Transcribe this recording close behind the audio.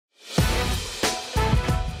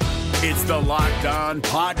It's the Locked On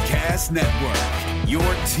Podcast Network, your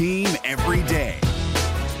team every day.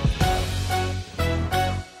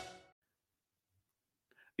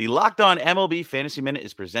 The Locked On MLB Fantasy Minute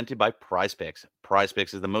is presented by Prize Picks. Prize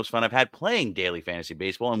Picks is the most fun I've had playing daily fantasy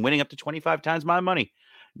baseball and winning up to 25 times my money.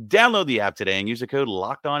 Download the app today and use the code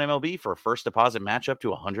LOCKEDONMLB for a first deposit match up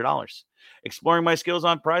to $100. Exploring my skills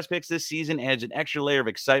on Prize Picks this season adds an extra layer of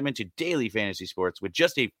excitement to daily fantasy sports. With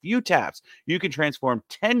just a few taps, you can transform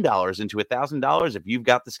 $10 into $1,000 if you've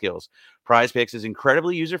got the skills. Prize Picks is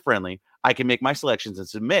incredibly user-friendly. I can make my selections and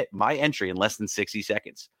submit my entry in less than 60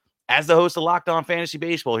 seconds. As the host of Locked On Fantasy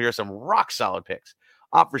Baseball, here are some rock-solid picks.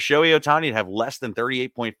 Opt for Shohei Ohtani to have less than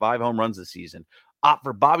 38.5 home runs this season. Opt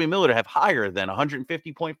for Bobby Miller to have higher than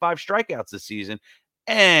 150.5 strikeouts this season.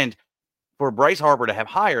 And for Bryce Harper to have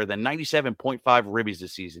higher than 97.5 ribbies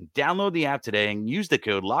this season. Download the app today and use the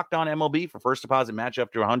code LOCKEDONMLB for first deposit match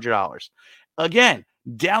up to $100. Again,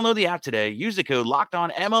 download the app today. Use the code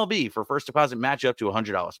LOCKEDONMLB for first deposit match up to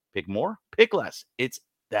 $100. Pick more, pick less. It's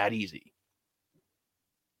that easy.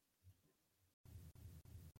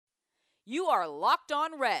 You are Locked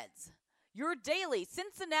On Reds, your daily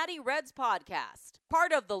Cincinnati Reds podcast.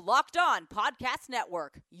 Part of the Locked On Podcast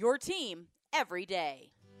Network, your team every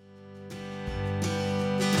day.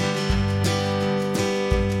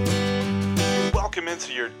 Welcome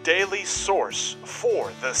into your daily source for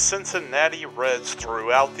the Cincinnati Reds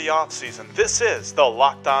throughout the offseason. This is the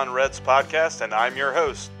Locked On Reds podcast, and I'm your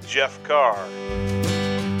host, Jeff Carr.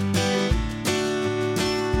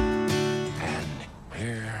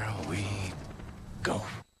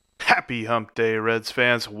 Happy Hump Day, Reds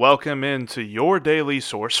fans. Welcome into your daily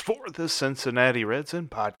source for the Cincinnati Reds in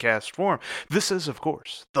podcast form. This is, of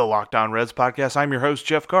course, the Locked On Reds podcast. I'm your host,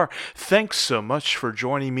 Jeff Carr. Thanks so much for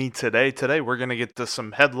joining me today. Today, we're going to get to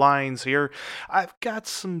some headlines here. I've got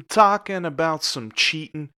some talking about some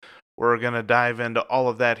cheating. We're going to dive into all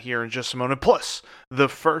of that here in just a moment. Plus, the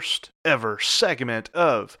first ever segment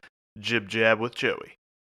of Jib Jab with Joey.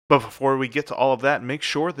 But before we get to all of that, make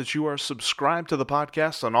sure that you are subscribed to the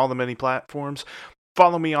podcast on all the many platforms.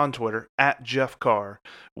 Follow me on Twitter at Jeff Carr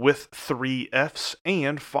with 3 Fs,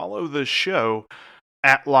 and follow the show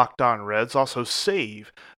at Locked On Reds. Also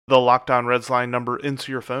save the Locked On Reds line number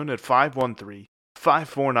into your phone at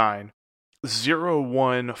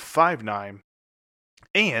 513-549-0159,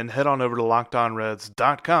 and head on over to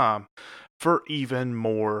LockedOnReds.com for even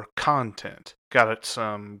more content. Got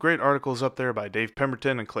some great articles up there by Dave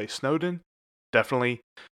Pemberton and Clay Snowden. Definitely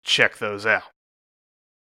check those out.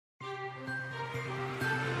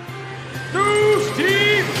 News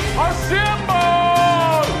team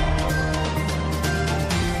assemble!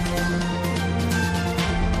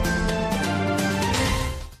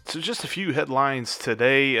 So just a few headlines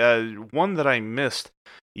today. One that I missed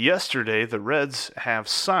yesterday, the Reds have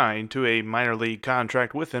signed to a minor league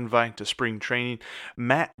contract with invite to spring training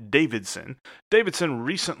Matt Davidson. Davidson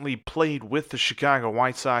recently played with the Chicago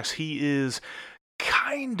White Sox. He is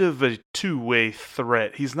kind of a two-way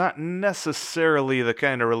threat. He's not necessarily the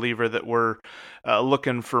kind of reliever that we're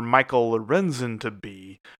looking for Michael Lorenzen to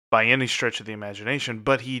be by any stretch of the imagination,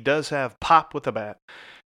 but he does have pop with a bat,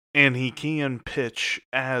 and he can pitch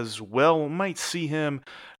as well. Might see him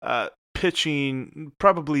pitching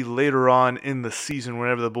probably later on in the season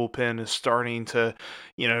whenever the bullpen is starting to,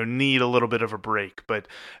 need a little bit of a break. But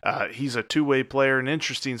he's a two-way player, an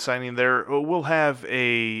interesting signing there. We'll have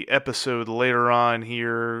a episode later on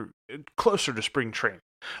here, closer to spring training,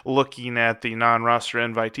 looking at the non-roster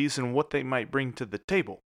invitees and what they might bring to the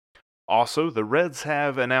table. Also, the Reds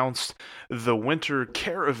have announced the Winter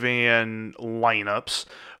Caravan lineups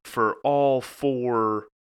for all 4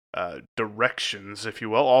 directions, if you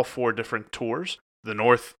will, all 4 different tours. The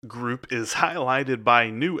North group is highlighted by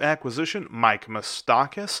new acquisition Mike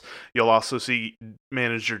Moustakas. You'll also see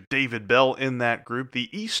manager David Bell in that group. The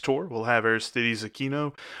East tour will have Aristides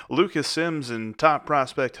Aquino, Lucas Sims, and top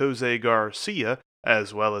prospect Jose Garcia,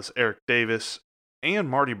 as well as Eric Davis and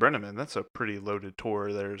Marty Brenneman. That's a pretty loaded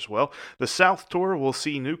tour there as well. The South Tour will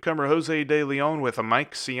see newcomer Jose De Leon with a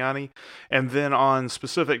Mike Ciani, and then on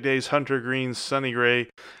specific days, Hunter Green, Sonny Gray,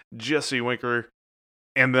 Jesse Winker,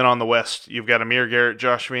 and then on the West, you've got Amir Garrett,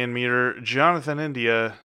 Josh Van Meter, Jonathan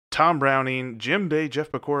India, Tom Browning, Jim Bay,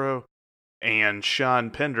 Jeff Pecoro, and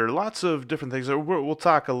Sean Pender. Lots of different things. We'll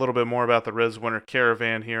talk a little bit more about the Reds Winter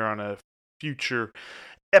Caravan here on a future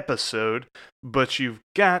episode, but you've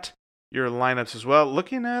got your lineups as well.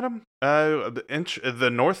 Looking at them, the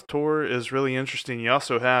North Tour is really interesting. You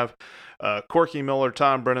also have Corky Miller,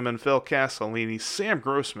 Tom Brenneman, Phil Castellini, Sam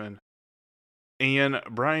Grossman, and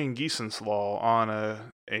Brian Giesenslaw on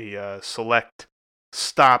a select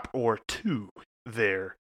stop or two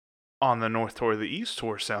there. on the North Tour. The East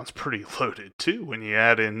Tour sounds pretty loaded, too, when you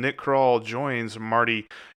add in Nick Krall joins Marty,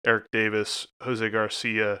 Eric Davis, Jose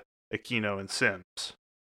Garcia, Aquino, and Sims.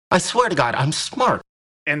 I swear to God, I'm smart.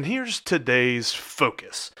 And here's today's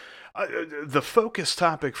focus. The focus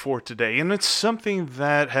topic for today, and it's something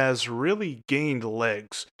that has really gained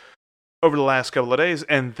legs over the last couple of days,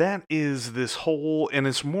 and that is this whole, and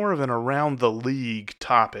it's more of an around the league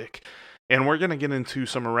topic. And we're going to get into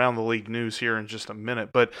some around the league news here in just a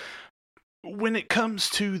minute, but when it comes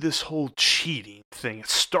to this whole cheating thing, it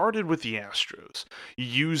started with the Astros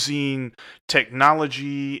using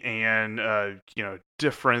technology and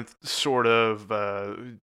different sort of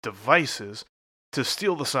devices to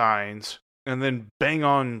steal the signs and then bang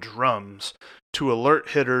on drums to alert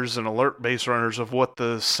hitters and alert base runners of what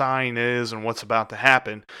the sign is and what's about to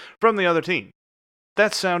happen from the other team.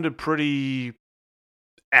 That sounded pretty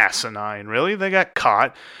asinine, really. They got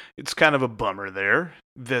caught. It's kind of a bummer there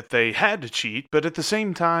that they had to cheat, but at the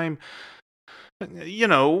same time,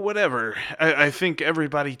 whatever. I think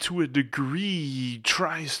everybody to a degree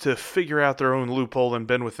tries to figure out their own loophole and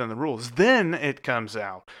bend within the rules. Then it comes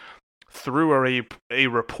out through a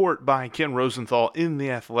report by Ken Rosenthal in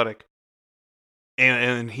The Athletic,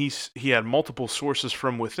 and he had multiple sources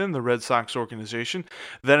from within the Red Sox organization,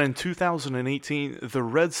 that in 2018, the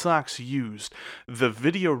Red Sox used the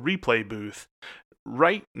video replay booth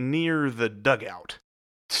right near the dugout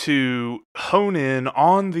to hone in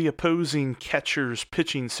on the opposing catcher's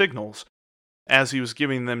pitching signals as he was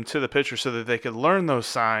giving them to the pitcher so that they could learn those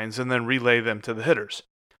signs and then relay them to the hitters.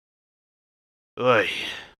 Ugh.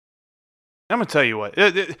 I'm going to tell you what,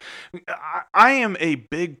 I am a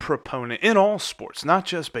big proponent in all sports, not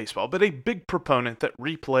just baseball, but a big proponent that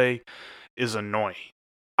replay is annoying.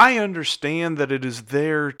 I understand that it is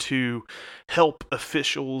there to help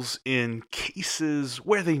officials in cases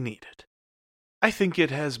where they need it. I think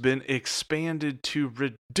it has been expanded to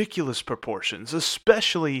ridiculous proportions,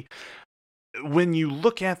 especially when you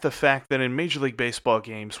look at the fact that in Major League Baseball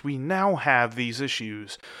games, we now have these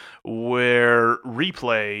issues where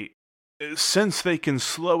replay, since they can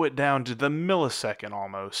slow it down to the millisecond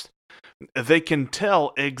almost, they can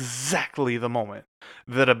tell exactly the moment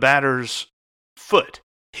that a batter's foot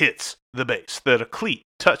hits the base, that a cleat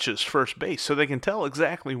touches first base, so they can tell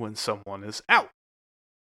exactly when someone is out.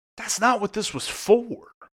 That's not what this was for.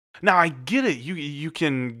 Now, I get it. You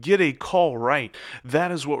can get a call right.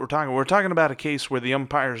 That is what we're talking about. We're talking about a case where the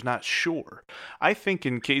umpire is not sure. I think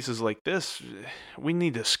in cases like this, we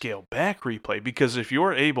need to scale back replay, because if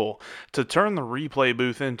you're able to turn the replay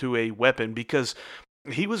booth into a weapon, because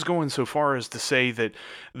he was going so far as to say that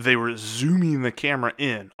they were zooming the camera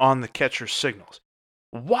in on the catcher's signals.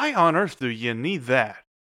 Why on earth do you need that?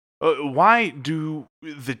 Why do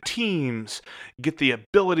the teams get the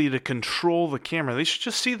ability to control the camera? They should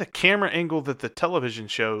just see the camera angle that the television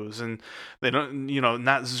shows, and they don't,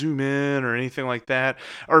 not zoom in or anything like that.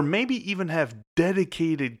 Or maybe even have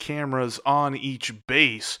dedicated cameras on each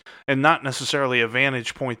base and not necessarily a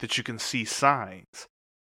vantage point that you can see signs.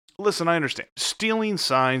 Listen, I understand. Stealing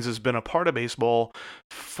signs has been a part of baseball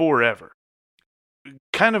forever.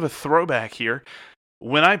 Kind of a throwback here.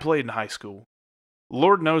 When I played in high school,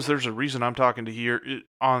 Lord knows there's a reason I'm talking to here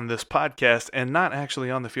on this podcast and not actually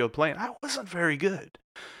on the field playing. I wasn't very good.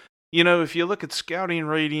 If you look at scouting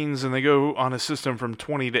ratings and they go on a system from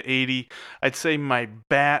 20 to 80, I'd say my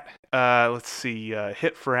bat,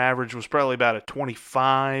 hit for average was probably about a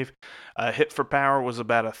 25. Hit for power was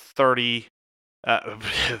about a 30.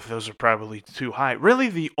 Those are probably too high. Really,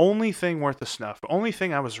 the only thing worth a snuff, the only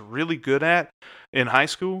thing I was really good at in high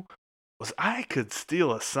school was I could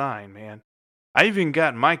steal a sign, man. I even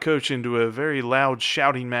got my coach into a very loud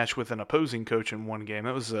shouting match with an opposing coach in one game.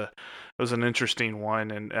 It was an interesting one,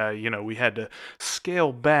 and we had to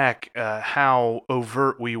scale back how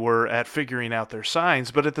overt we were at figuring out their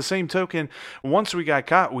signs. But at the same token, once we got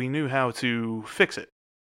caught, we knew how to fix it.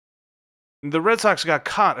 The Red Sox got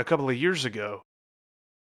caught a couple of years ago,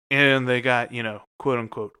 and they got, quote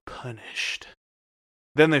unquote, punished.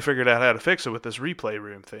 Then they figured out how to fix it with this replay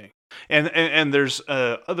room thing. And there's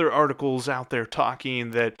other articles out there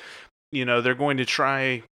talking that, they're going to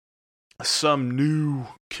try some new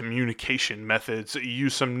communication methods,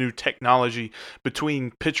 use some new technology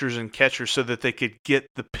between pitchers and catchers so that they could get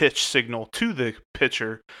the pitch signal to the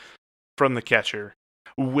pitcher from the catcher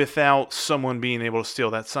without someone being able to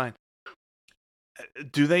steal that sign.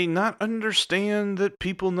 Do they not understand that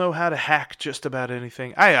people know how to hack just about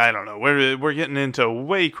anything? I don't know. We're getting into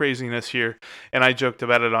way craziness here, and I joked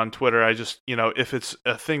about it on Twitter. I just, if it's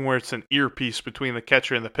a thing where it's an earpiece between the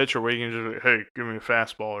catcher and the pitcher where you can just, hey, give me a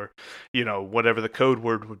fastball, or, whatever the code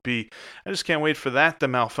word would be. I just can't wait for that to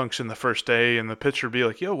malfunction the first day, and the pitcher be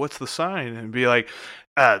like, yo, what's the sign? And be like,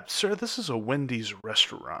 sir, this is a Wendy's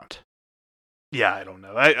restaurant. Yeah, I don't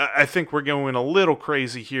know. I think we're going a little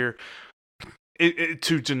crazy here.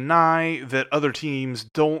 To deny that other teams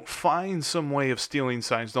don't find some way of stealing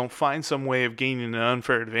signs, don't find some way of gaining an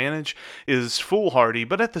unfair advantage is foolhardy.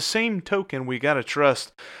 But at the same token, we got to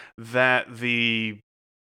trust that the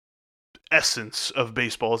essence of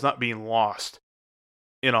baseball is not being lost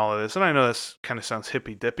in all of this. And I know this kind of sounds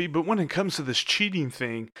hippy-dippy, but when it comes to this cheating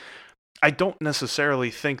thing, I don't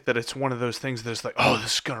necessarily think that it's one of those things that's like, oh,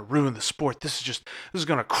 this is going to ruin the sport. This is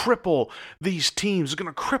going to cripple these teams. It's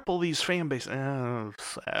going to cripple these fan bases.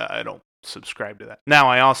 I don't subscribe to that. Now,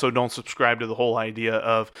 I also don't subscribe to the whole idea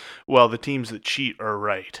of, well, the teams that cheat are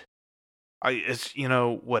right. It's,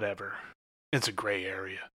 whatever. It's a gray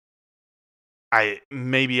area.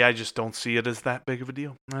 Maybe I just don't see it as that big of a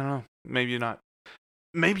deal. I don't know. Maybe not.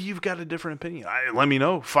 Maybe you've got a different opinion. Let me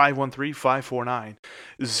know.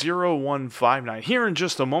 513-549-0159. Here in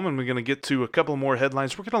just a moment, we're going to get to a couple more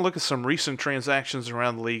headlines. We're going to look at some recent transactions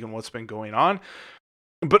around the league and what's been going on.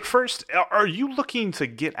 But first, are you looking to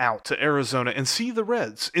get out to Arizona and see the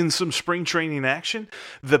Reds in some spring training action?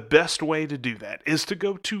 The best way to do that is to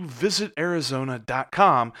go to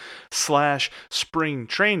visitarizona.com/spring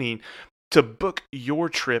training. To book your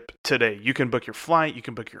trip today. You can book your flight, you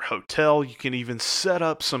can book your hotel, you can even set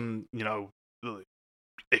up some,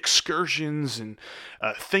 excursions and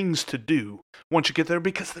things to do once you get there,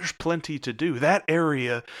 because there's plenty to do. That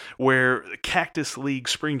area where Cactus League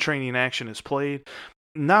spring training action is played,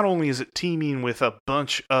 not only is it teeming with a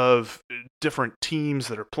bunch of different teams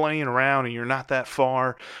that are playing around, and you're not that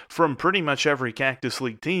far from pretty much every Cactus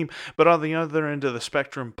League team, but on the other end of the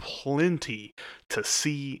spectrum, plenty to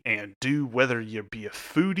see and do, whether you be a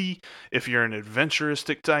foodie, if you're an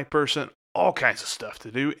adventuristic type person, all kinds of stuff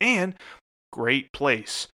to do, and great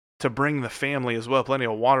place to bring the family as well. Plenty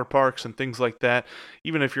of water parks and things like that,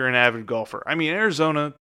 even if you're an avid golfer. I mean,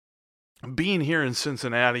 Arizona, being here in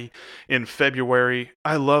Cincinnati in February,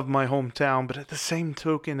 I love my hometown, but at the same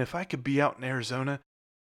token, if I could be out in Arizona,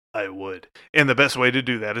 I would. And the best way to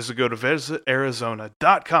do that is to go to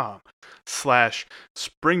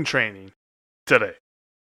visitarizona.com/spring training today.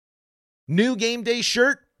 New game day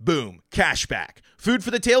shirt? Boom. Cashback. Food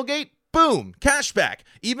for the tailgate? Boom, cashback.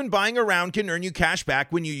 Even buying a round can earn you cash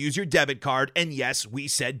back when you use your debit card. And yes, we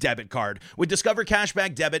said debit card. With Discover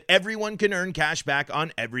Cashback Debit, everyone can earn cash back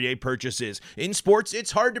on everyday purchases. In sports,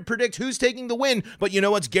 it's hard to predict who's taking the win, but you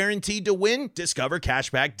know what's guaranteed to win? Discover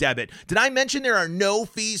Cashback Debit. Did I mention there are no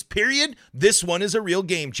fees, period? This one is a real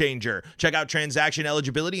game changer. Check out transaction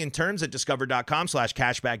eligibility and terms at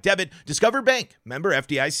discover.com/cashback debit. Discover Bank, member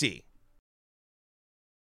FDIC.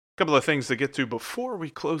 Couple of things to get to before we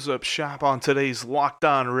close up shop on today's Locked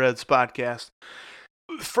On Reds podcast.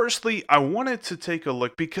 Firstly, I wanted to take a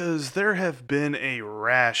look because there have been a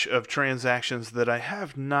rash of transactions that I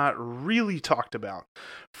have not really talked about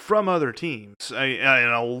from other teams,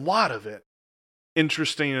 and a lot of it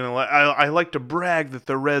interesting. And I like to brag that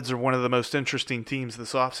the Reds are one of the most interesting teams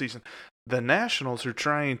this offseason. The Nationals are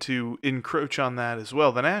trying to encroach on that as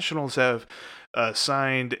well. The Nationals have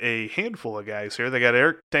signed a handful of guys here. They got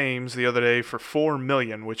Eric Thames the other day for $4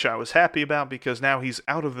 million, which I was happy about because now he's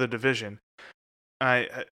out of the division.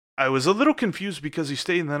 I was a little confused because he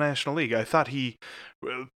stayed in the National League. I thought he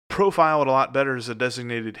profiled a lot better as a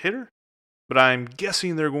designated hitter, but I'm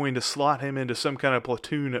guessing they're going to slot him into some kind of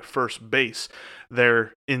platoon at first base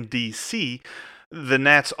there in D.C. The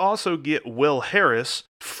Nats also get Will Harris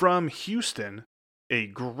from Houston, a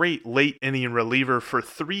great late inning reliever, for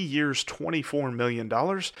 3 years, $24 million.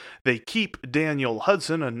 They keep Daniel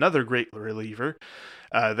Hudson, another great reliever.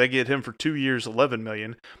 They get him for 2 years, $11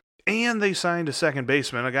 million. And they signed a second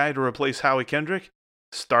baseman, a guy to replace Howie Kendrick,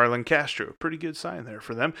 Starlin Castro. Pretty good sign there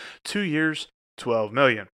for them. 2 years, $12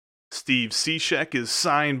 million. Steve Cishek is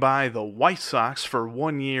signed by the White Sox for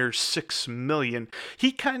 1 year, $6 million.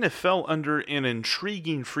 He kind of fell under an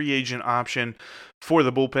intriguing free agent option for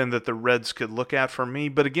the bullpen that the Reds could look at for me.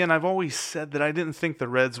 But again, I've always said that I didn't think the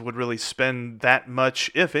Reds would really spend that much,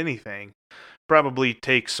 if anything. Probably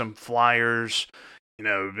take some flyers,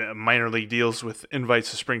 minor league deals with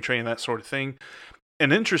invites to spring training, that sort of thing.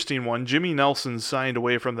 An interesting one, Jimmy Nelson signed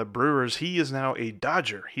away from the Brewers. He is now a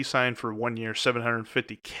Dodger. He signed for 1 year,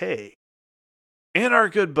 $750K. And our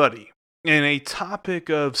good buddy, And a topic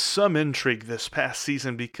of some intrigue this past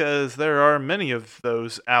season, because there are many of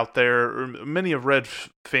those out there, or many of Red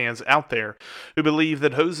fans out there, who believe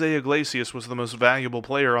that Jose Iglesias was the most valuable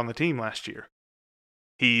player on the team last year.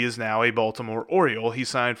 He is now a Baltimore Oriole. He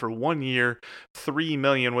signed for 1 year, $3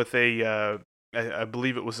 million with I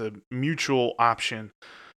believe it was a mutual option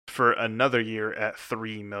for another year at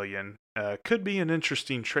 $3 million. Could be an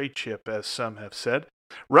interesting trade chip, as some have said.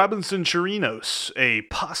 Robinson Chirinos, a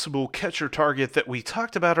possible catcher target that we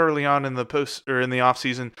talked about early on in the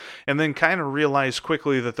offseason, and then kind of realized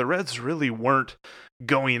quickly that the Reds really weren't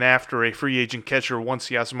going after a free agent catcher once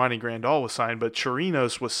Yasmani Grandal was signed, but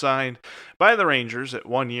Chirinos was signed by the Rangers at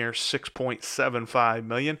 1 year, $6.75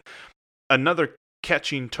 million. Another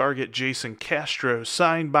catching target, Jason Castro,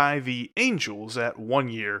 signed by the Angels at 1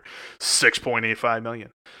 year, $6.85 million.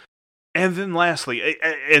 And then lastly,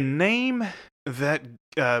 a name that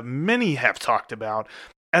many have talked about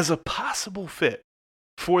as a possible fit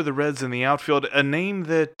for the Reds in the outfield, a name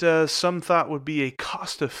that some thought would be a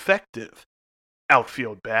cost-effective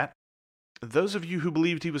outfield bat. Those of you who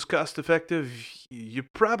believed he was cost-effective,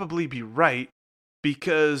 you'd probably be right,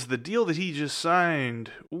 because the deal that he just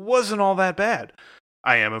signed wasn't all that bad.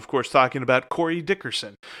 I am, of course, talking about Corey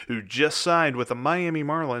Dickerson, who just signed with the Miami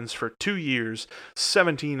Marlins for 2 years,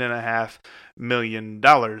 $17.5 million.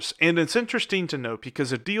 And it's interesting to note,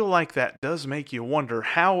 because a deal like that does make you wonder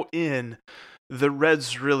how in the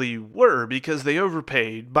Reds really were, because they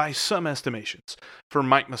overpaid, by some estimations, for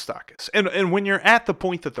Mike Moustakas. And when you're at the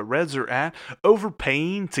point that the Reds are at,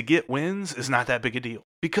 overpaying to get wins is not that big a deal,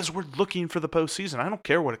 because we're looking for the postseason. I don't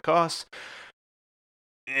care what it costs.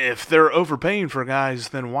 If they're overpaying for guys,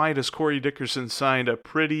 then why does Corey Dickerson sign a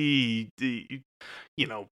pretty, I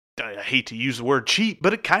hate to use the word cheap,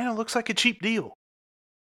 but it kind of looks like a cheap deal?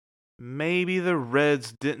 Maybe the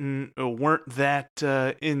Reds weren't that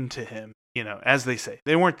into him, as they say.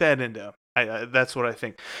 They weren't that into him. That's what I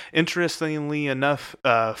think. Interestingly enough,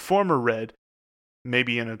 former Red,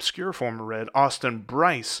 maybe an obscure former Red, Austin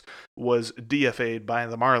Bryce, was DFA'd by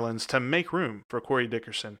the Marlins to make room for Corey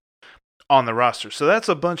Dickerson on the roster. So that's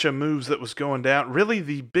a bunch of moves that was going down. Really,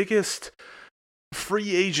 the biggest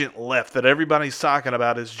free agent left that everybody's talking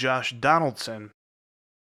about is Josh Donaldson.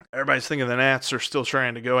 Everybody's thinking the Nats are still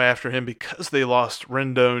trying to go after him because they lost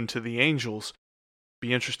Rendon to the Angels.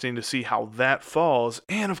 Be interesting to see how that falls.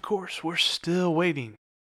 And of course, we're still waiting.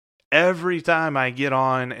 Every time I get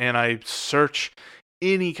on and I search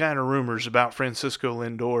any kind of rumors about Francisco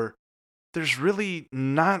Lindor, there's really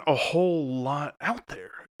not a whole lot out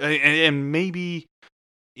there. And maybe,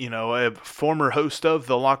 a former host of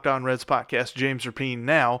the Locked On Reds podcast, James Rapine,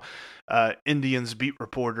 now Indians beat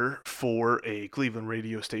reporter for a Cleveland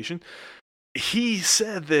radio station, he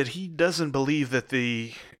said that he doesn't believe that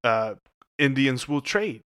the Indians will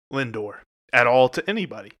trade Lindor at all to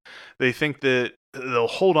anybody. They think that they'll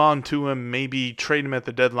hold on to him, maybe trade him at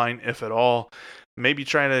the deadline, if at all, maybe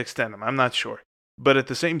try to extend him. I'm not sure. But at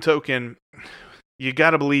the same token, you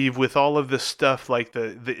got to believe with all of this stuff, like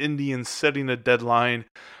the Indians setting a deadline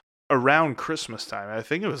around Christmas time. I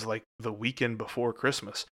think it was like the weekend before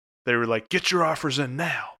Christmas. They were like, get your offers in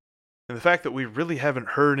now. And the fact that we really haven't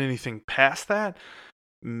heard anything past that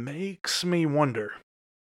makes me wonder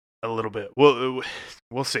a little bit. We'll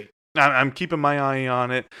see. I'm keeping my eye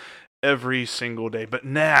on it every single day. But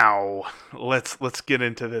now, let's get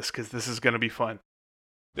into this, because this is going to be fun.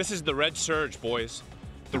 This is the Red Surge, boys.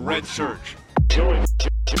 The Red Surge. Joey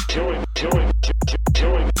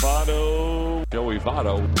Votto. Joey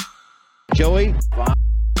Votto. Joey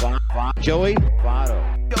Votto. Joey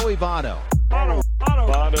Votto. Joey Votto.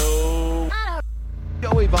 Votto.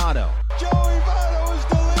 Joey Votto. Joey Votto is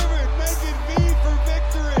delivered, making V for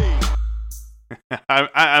victory.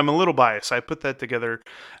 I'm a little biased. I put that together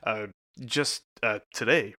just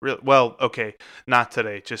today. Well, okay, not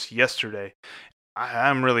today, just yesterday.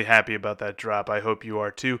 I'm really happy about that drop. I hope you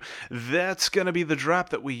are too. That's going to be the drop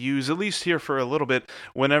that we use, at least here for a little bit,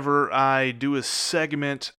 whenever I do a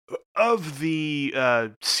segment of the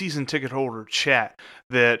season ticket holder chat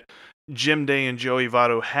that Jim Day and Joey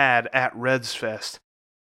Votto had at Reds Fest.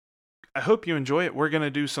 I hope you enjoy it. We're going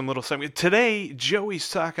to do some little segment. Today, Joey's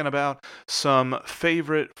talking about some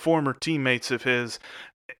favorite former teammates of his,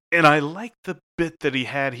 and I like the bit that he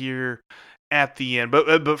had here at the end.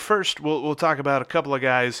 But first, we'll talk about a couple of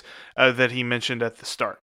guys that he mentioned at the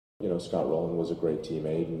start. Scott Rowland was a great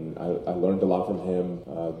teammate, and I learned a lot from him.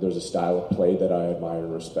 There's a style of play that I admire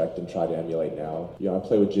and respect and try to emulate now. I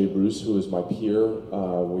play with Jay Bruce, who is my peer.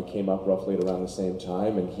 We came up roughly at around the same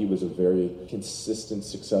time, and he was a very consistent,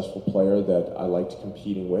 successful player that I liked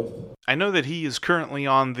competing with. I know that he is currently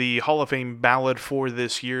on the Hall of Fame ballot for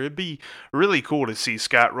this year. It'd be really cool to see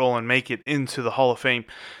Scott Rowland make it into the Hall of Fame.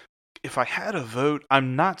 If I had a vote,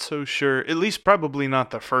 I'm not so sure, at least probably not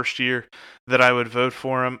the first year that I would vote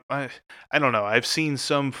for him. I don't know. I've seen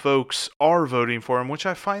some folks are voting for him, which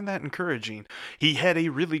I find that encouraging. He had a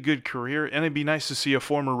really good career, and it'd be nice to see a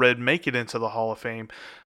former Red make it into the Hall of Fame.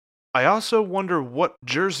 I also wonder what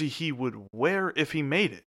jersey he would wear if he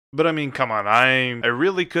made it. But I mean, come on, I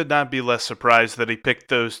really could not be less surprised that he picked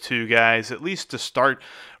those two guys, at least to start.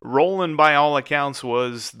 Rowland, by all accounts,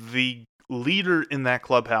 was the leader in that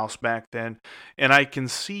clubhouse back then, and I can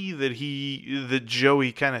see that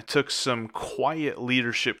Joey kind of took some quiet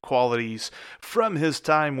leadership qualities from his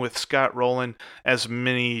time with Scott Rowland, as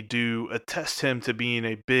many do attest him to being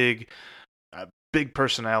a big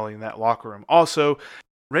personality in that locker room. Also,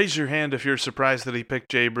 raise your hand if you're surprised that he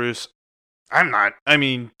picked Jay Bruce. I'm not. I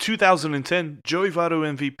mean, 2010, Joey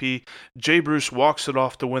Votto MVP, Jay Bruce walks it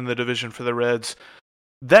off to win the division for the Reds.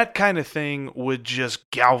 That kind of thing would just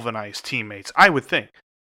galvanize teammates, I would think.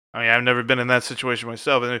 I mean, I've never been in that situation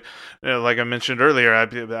myself. And like I mentioned earlier,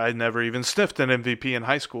 I never even sniffed an MVP in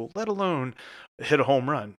high school, let alone hit a home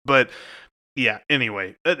run. But yeah,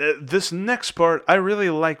 anyway, this next part, I really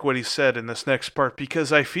like what he said in this next part,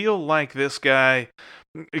 because I feel like this guy,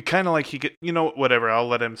 kind of like he could, whatever, I'll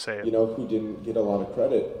let him say it. Who didn't get a lot of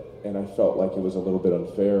credit, and I felt like it was a little bit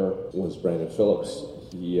unfair, was Brandon Phillips.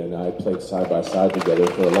 He and I played side by side together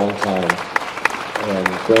for a long time, and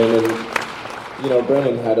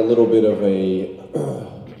Brandon had a little bit of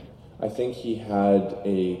I think he had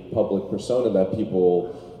a public persona that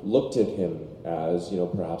people looked at him as,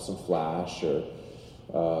 perhaps some flash,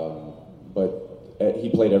 but he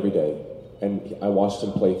played every day. And I watched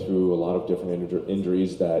him play through a lot of different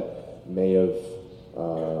injuries that may have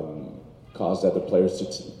caused other players to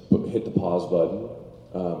hit the pause button.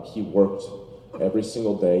 He worked every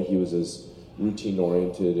single day. He was as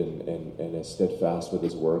routine-oriented and as steadfast with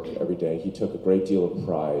his work every day. He took a great deal of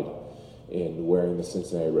pride in wearing the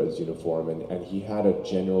Cincinnati Reds uniform, and he had a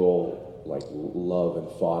general love and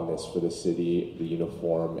fondness for the city, the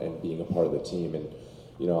uniform, and being a part of the team. And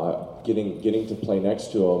getting to play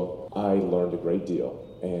next to him, I learned a great deal,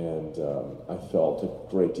 and I felt a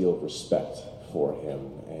great deal of respect for him.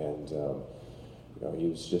 And he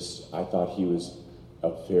was just, I thought he was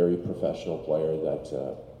a very professional player that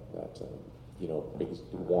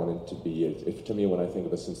wanted to be. To me, when I think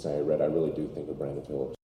of a Cincinnati Red, I really do think of Brandon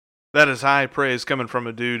Phillips. That is high praise coming from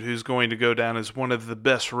a dude who's going to go down as one of the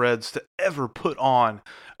best Reds to ever put on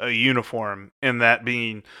a uniform, and that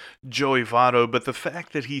being Joey Votto. But the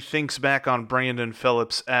fact that he thinks back on Brandon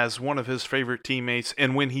Phillips as one of his favorite teammates,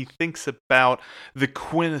 and when he thinks about the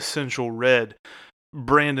quintessential Red,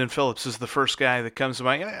 Brandon Phillips is the first guy that comes to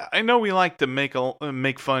mind. I know we like to make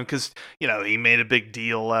fun because, he made a big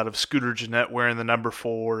deal out of Scooter Gennett wearing the number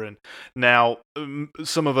 4, and now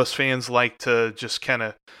some of us fans like to just kind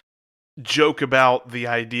of joke about the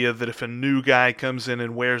idea that if a new guy comes in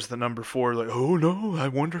and wears the number 4, like, oh no, I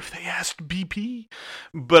wonder if they asked BP.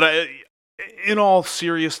 But in all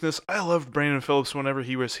seriousness, I loved Brandon Phillips whenever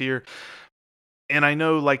he was here. And I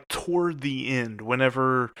know, toward the end,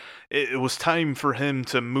 whenever it was time for him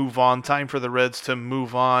to move on, time for the Reds to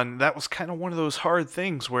move on, that was kind of one of those hard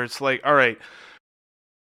things where it's like, all right,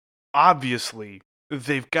 obviously,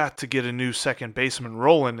 they've got to get a new second baseman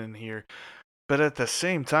rolling in here. But at the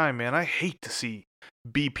same time, man, I hate to see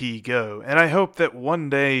BP go. And I hope that one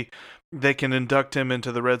day they can induct him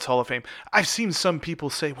into the Reds Hall of Fame. I've seen some people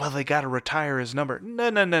say, well, they got to retire his number. No.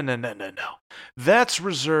 That's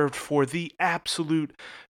reserved for the absolute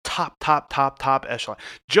top echelon.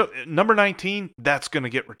 Number 19, that's going to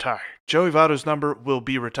get retired. Joey Votto's number will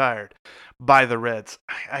be retired by the Reds.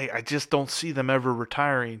 I just don't see them ever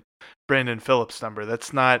retiring Brandon Phillips' number.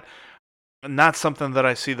 That's not something that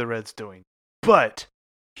I see the Reds doing. But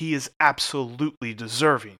he is absolutely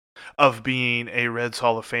deserving of being a Reds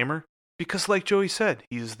Hall of Famer because, like Joey said,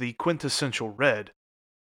 he's the quintessential Red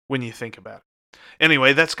when you think about it.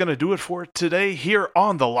 Anyway, that's going to do it for today here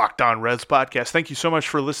on the Locked On Reds podcast. Thank you so much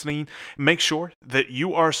for listening. Make sure that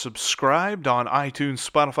you are subscribed on iTunes,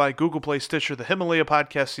 Spotify, Google Play, Stitcher, the Himalaya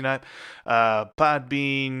podcasting app,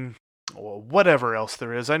 Podbean, or whatever else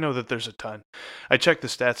there is. I know that there's a ton. I check the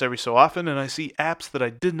stats every so often, and I see apps that I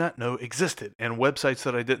did not know existed and websites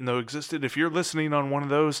that I didn't know existed. If you're listening on one of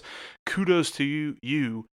those, kudos to you.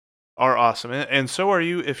 You are awesome. And so are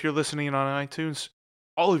you if you're listening on iTunes.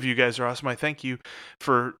 All of you guys are awesome. I thank you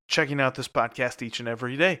for checking out this podcast each and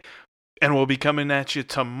every day. And we'll be coming at you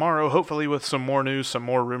tomorrow, hopefully with some more news, some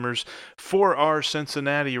more rumors for our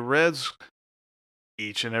Cincinnati Reds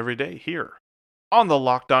each and every day here on the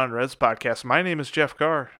Locked On Reds podcast. My name is Jeff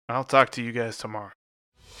Carr. I'll talk to you guys tomorrow.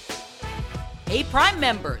 Hey, Prime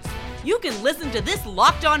members, you can listen to this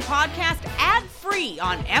Locked On podcast ad-free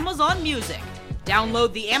on Amazon Music.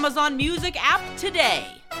 Download the Amazon Music app today.